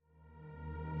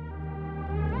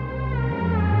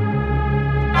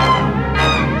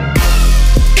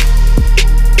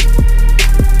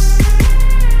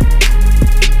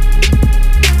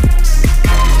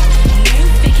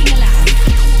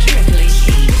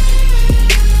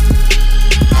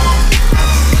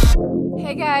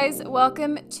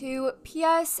welcome to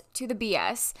PS to the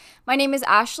BS. My name is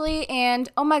Ashley,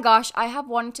 and oh my gosh, I have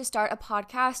wanted to start a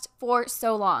podcast for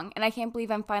so long, and I can't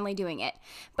believe I'm finally doing it.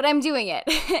 But I'm doing it,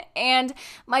 and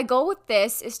my goal with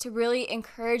this is to really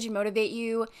encourage and motivate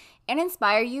you and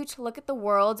inspire you to look at the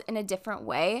world in a different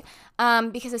way.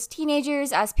 Because as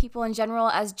teenagers, as people in general,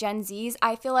 as Gen Zs,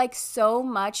 I feel like so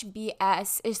much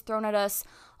BS is thrown at us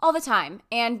all the time.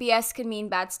 And BS could mean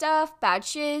bad stuff, bad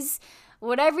shiz,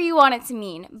 whatever you want it to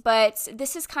mean. But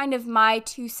this is kind of my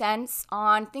 2 cents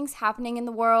on things happening in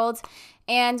the world.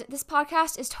 And this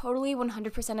podcast is totally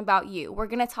 100% about you. We're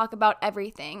going to talk about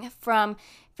everything from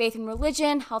faith and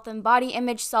religion, health and body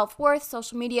image, self-worth,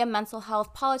 social media, mental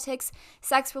health, politics,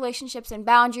 sex, relationships and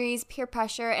boundaries, peer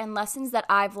pressure, and lessons that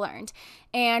I've learned.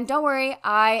 And don't worry,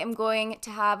 I am going to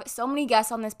have so many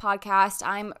guests on this podcast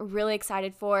I'm really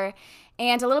excited for.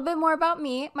 And a little bit more about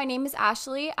me. My name is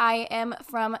Ashley. I am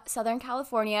from Southern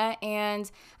California, and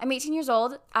I'm 18 years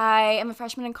old. I am a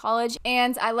freshman in college,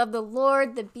 and I love the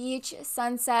Lord, the beach,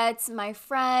 sunsets, my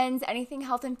friends, anything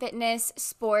health and fitness,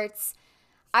 sports.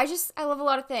 I love a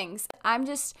lot of things. I'm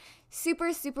just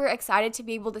super, super excited to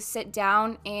be able to sit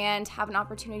down and have an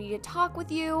opportunity to talk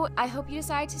with you. I hope you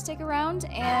decide to stick around,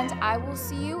 and I will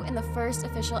see you in the first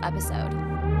official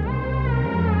episode.